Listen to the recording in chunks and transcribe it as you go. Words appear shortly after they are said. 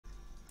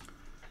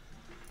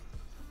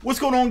What's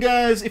going on,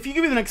 guys? If you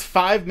give me the next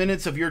 5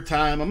 minutes of your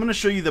time, I'm going to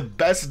show you the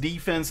best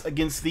defense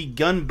against the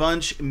gun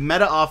bunch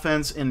meta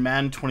offense in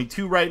Madden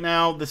 22 right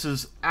now. This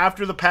is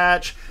after the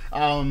patch,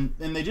 and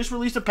they just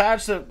released a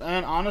patch that,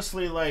 and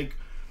honestly, like,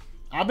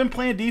 I've been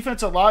playing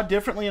defense a lot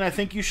differently, and I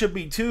think you should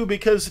be too,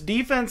 because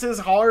defense is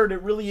hard.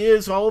 It really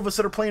is. All of us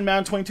that are playing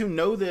Madden 22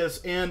 know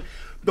this, and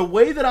the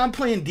way that I'm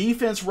playing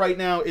defense right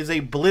now is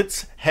a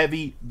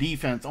blitz-heavy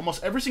defense.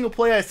 Almost every single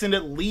play, I send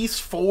at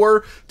least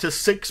 4 to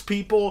 6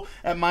 people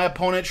at my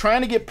opponent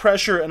trying to get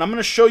pressure, and I'm going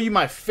to show you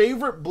my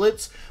favorite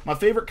blitz, my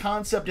favorite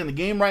concept in the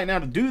game right now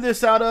to do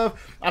this out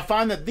of. I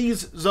find that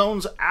these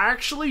zones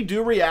actually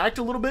do react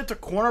a little bit to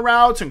corner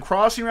routes and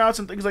crossing routes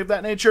and things like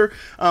that nature,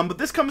 but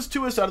this comes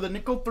to us out of the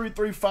nickel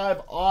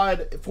 3-3-5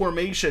 odd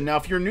formation. Now,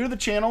 if you're new to the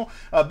channel,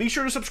 be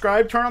sure to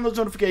subscribe, turn on those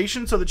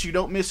notifications so that you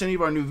don't miss any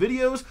of our new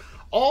videos.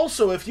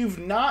 Also, if you've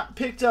not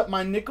picked up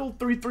my nickel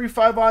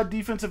 3-3-5 odd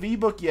defensive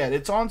ebook yet,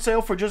 it's on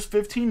sale for just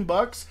 15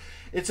 bucks.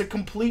 It's a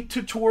complete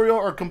tutorial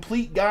or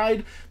complete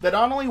guide that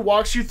not only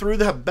walks you through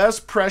the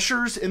best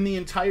pressures in the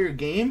entire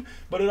game,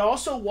 but it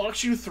also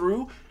walks you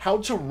through how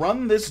to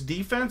run this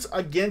defense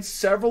against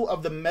several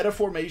of the meta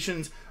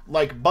formations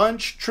like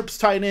bunch, trips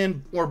tight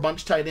end, or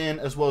bunch tight end,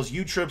 as well as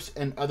U-trips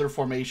and other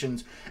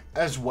formations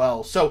as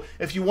well. So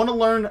if you want to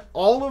learn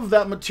all of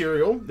that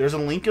material, there's a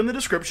link in the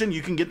description.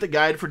 You can get the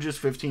guide for just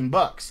 15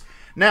 bucks.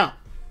 Now,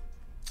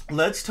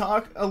 let's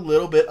talk a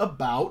little bit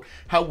about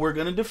how we're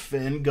going to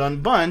defend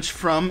gun bunch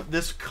from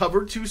this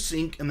cover 2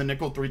 sink in the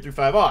nickel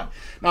 3-3-5 odd.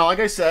 Now, like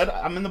I said,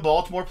 I'm in the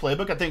Baltimore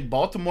playbook. I think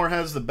Baltimore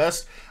has the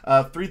best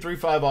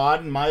 3-3-5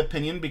 odd in my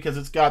opinion, because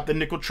it's got the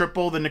nickel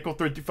triple, the nickel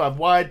 3-3-5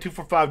 wide,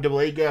 2-4-5 double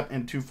A gap,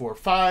 and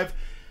 2-4-5.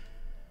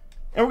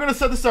 And we're going to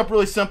set this up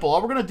really simple.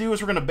 All we're going to do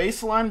is we're going to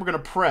base the line, we're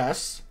going to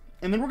press,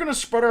 and then we're going to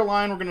spread our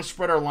line, we're going to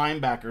spread our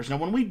linebackers. Now,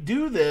 when we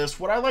do this,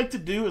 what I like to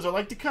do is I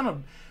like to kind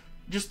of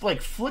just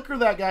like flicker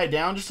that guy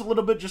down just a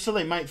little bit, just so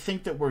they might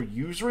think that we're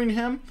usering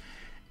him.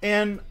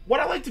 And what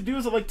I like to do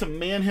is I like to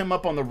man him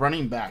up on the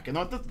running back. And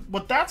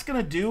what that's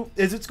going to do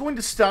is it's going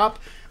to stop,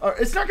 or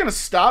it's not going to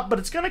stop, but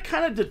it's going to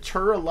kind of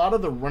deter a lot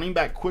of the running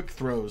back quick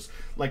throws,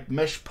 like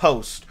mesh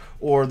post,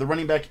 or the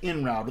running back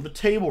in route, or the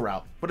table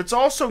route. But it's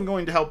also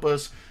going to help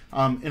us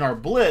in our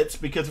blitz,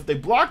 because if they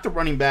block the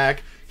running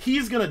back,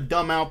 he's going to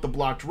dumb out the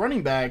blocked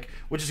running back,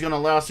 which is going to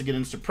allow us to get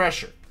instant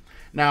pressure.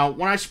 Now,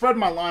 when I spread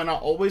my line, I'll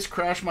always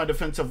crash my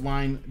defensive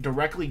line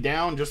directly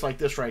down, just like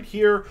this right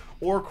here,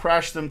 or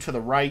crash them to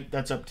the right.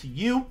 That's up to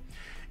you.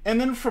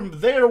 And then from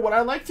there, what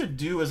I like to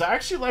do is I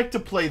actually like to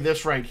play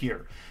this right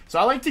here. So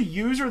I like to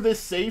user this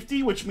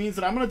safety, which means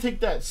that I'm going to take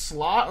that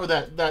slot or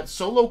that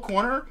solo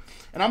corner,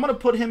 and I'm going to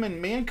put him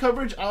in man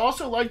coverage. I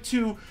also like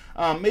to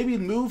maybe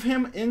move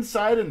him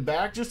inside and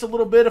back just a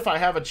little bit if I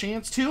have a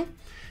chance to.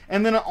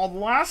 And then the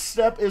last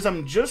step is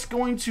I'm just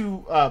going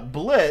to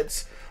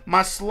blitz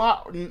my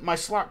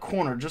slot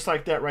corner, just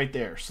like that right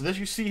there. So this,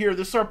 you see here,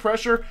 this is our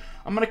pressure.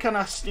 I'm going to kind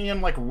of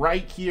stand like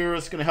right here.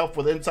 It's going to help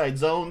with inside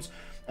zones.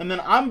 And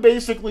then I'm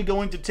basically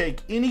going to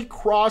take any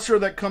crosser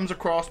that comes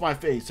across my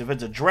face. If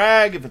it's a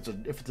drag, if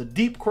it's a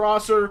deep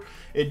crosser,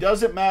 it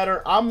doesn't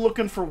matter. I'm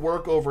looking for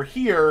work over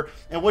here.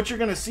 And what you're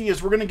going to see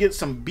is we're going to get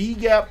some B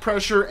gap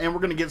pressure, and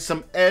we're going to get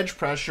some edge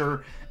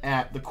pressure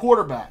at the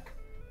quarterback.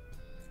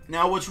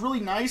 Now, what's really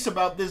nice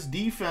about this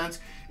defense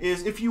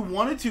is if you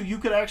wanted to, you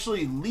could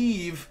actually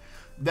leave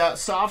that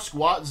soft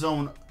squat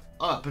zone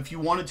up. If you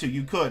wanted to,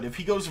 you could. If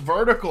he goes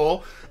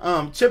vertical,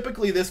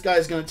 typically this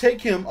guy's going to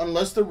take him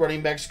unless the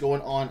running back's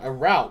going on a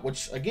route,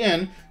 which,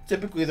 again,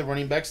 typically the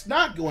running back's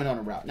not going on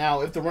a route.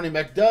 Now, if the running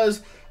back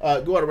does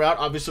go on a route,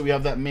 obviously we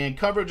have that man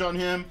coverage on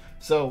him.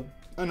 So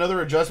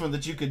another adjustment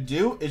that you could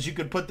do is you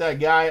could put that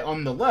guy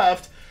on the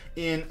left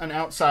in an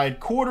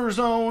outside quarter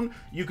zone.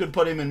 You could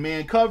put him in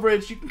man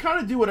coverage. You can kind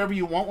of do whatever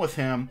you want with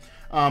him.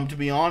 To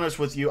be honest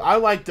with you, I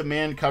like the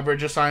man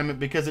coverage assignment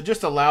because it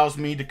just allows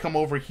me to come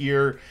over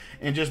here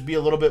and just be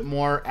a little bit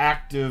more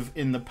active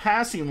in the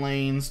passing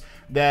lanes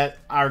that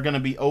are going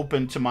to be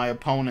open to my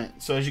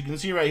opponent. So as you can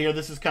see right here,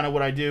 this is kind of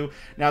what I do.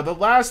 Now, the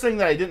last thing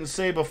that I didn't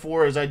say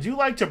before is I do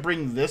like to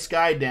bring this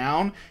guy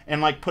down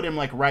and like put him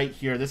like right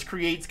here. This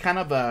creates kind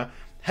of a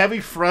heavy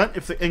front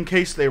in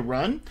case they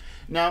run.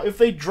 Now, if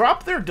they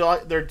drop their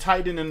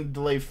tight end and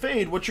delay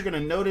fade, what you're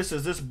going to notice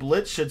is this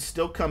blitz should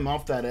still come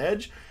off that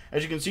edge.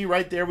 As you can see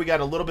right there, we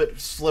got a little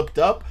bit slipped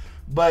up,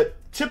 but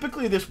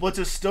typically this blitz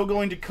is still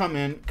going to come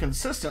in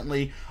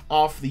consistently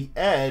off the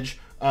edge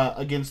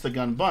against the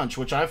gun bunch,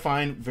 which I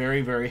find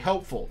very, very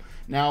helpful.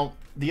 Now,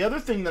 the other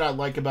thing that I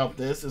like about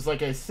this is,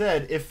 like I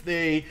said, if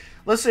they,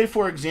 let's say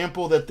for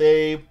example that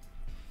they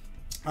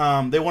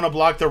want to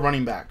block their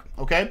running back,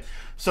 okay?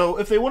 So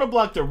if they want to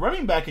block their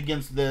running back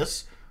against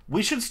this,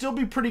 we should still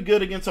be pretty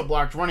good against a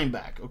blocked running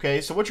back, okay?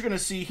 So what you're going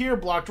to see here,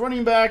 blocked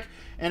running back,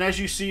 and as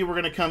you see, we're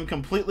going to come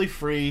completely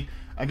free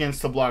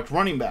against the blocked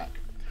running back.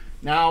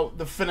 Now,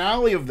 the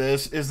finale of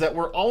this is that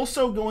we're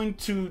also going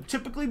to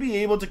typically be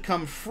able to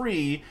come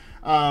free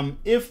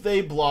if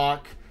they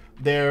block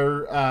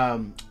their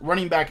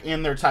running back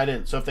and their tight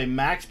end. So if they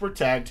max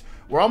protect,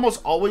 we're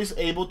almost always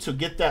able to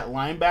get that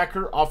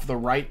linebacker off the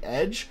right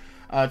edge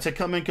to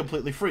come in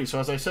completely free. So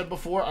as I said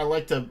before, I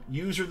like to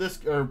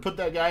put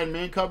that guy in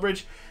man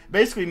coverage,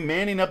 basically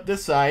manning up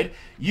this side.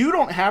 You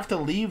don't have to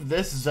leave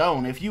this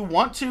zone. If you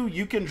want to,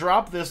 you can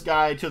drop this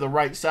guy to the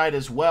right side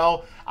as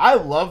well. I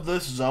love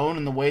this zone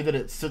and the way that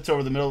it sits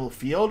over the middle of the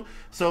field.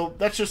 So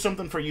that's just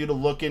something for you to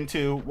look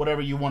into,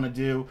 whatever you want to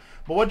do.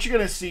 But what you're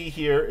going to see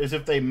here is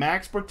if they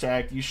max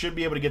protect, you should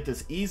be able to get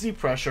this easy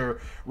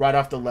pressure right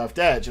off the left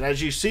edge. And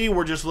as you see,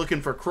 we're just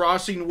looking for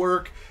crossing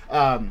work.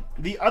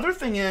 The other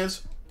thing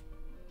is,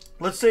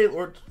 let's say,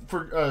 or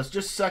for just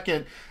a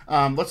second,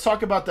 let's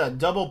talk about that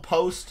double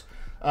post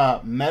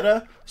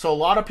meta. So a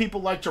lot of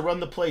people like to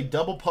run the play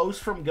double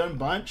post from gun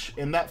bunch,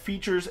 and that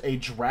features a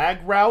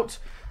drag route,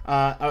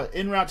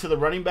 in route to the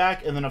running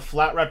back, and then a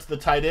flat route to the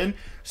tight end.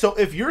 So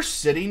if you're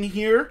sitting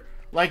here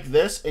like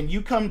this and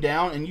you come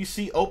down and you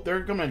see, oh,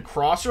 they're coming in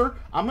crosser,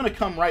 I'm going to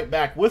come right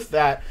back with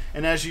that.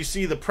 And as you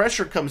see, the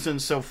pressure comes in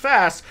so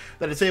fast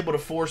that it's able to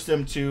force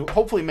them to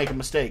hopefully make a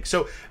mistake.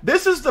 So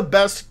this is the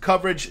best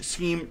coverage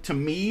scheme to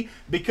me,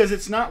 because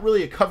it's not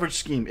really a coverage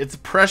scheme. It's a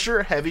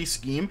pressure heavy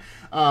scheme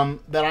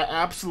that I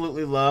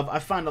absolutely love. I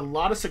find a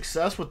lot of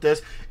success with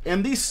this.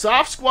 And these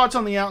soft squats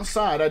on the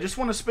outside, I just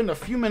want to spend a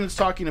few minutes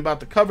talking about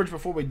the coverage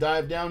before we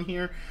dive down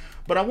here.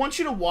 But I want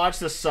you to watch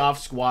the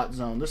soft squat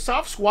zone. The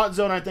soft squat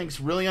zone, I think,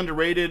 is really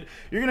underrated.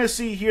 You're going to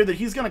see here that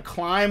he's going to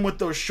climb with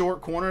those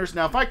short corners.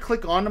 Now, if I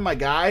click onto my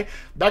guy,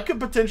 that could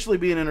potentially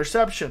be an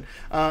interception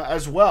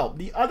as well.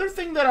 The other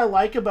thing that I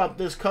like about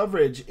this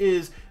coverage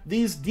is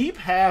these deep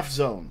half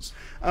zones.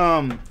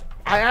 I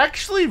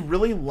actually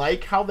really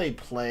like how they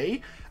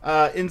play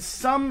in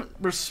some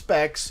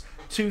respects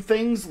to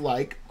things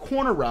like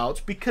corner routes,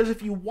 because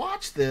if you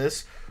watch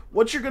this,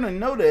 what you're going to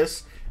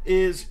notice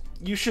is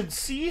you should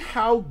see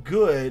how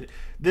good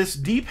this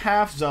deep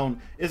half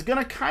zone is going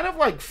to kind of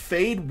like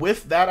fade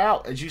with that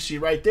out, as you see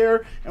right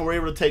there, and we're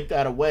able to take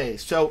that away.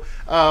 So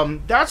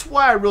that's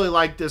why I really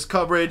like this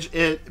coverage.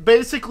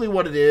 Basically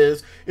what it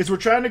is we're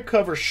trying to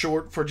cover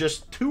short for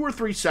just 2 or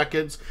 3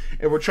 seconds,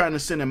 and we're trying to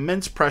send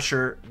immense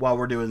pressure while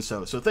we're doing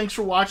so. So thanks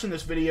for watching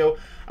this video.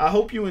 I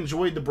hope you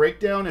enjoyed the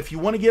breakdown. If you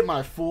want to get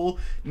my full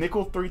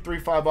nickel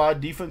 335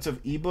 odd defensive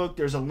ebook,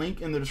 there's a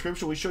link in the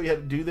description. We show you how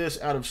to do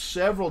this out of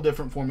several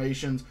different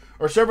formations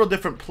or several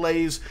different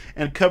plays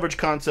and coverage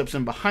concepts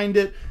in behind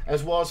it,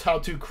 as well as how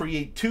to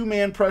create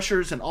 2-man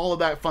pressures and all of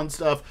that fun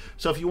stuff.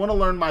 So if you want to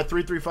learn my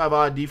 335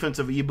 odd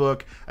defensive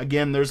ebook,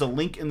 again, there's a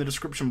link in the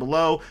description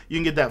below. You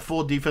can get that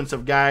full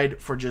defensive guide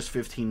for just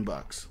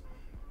 $15.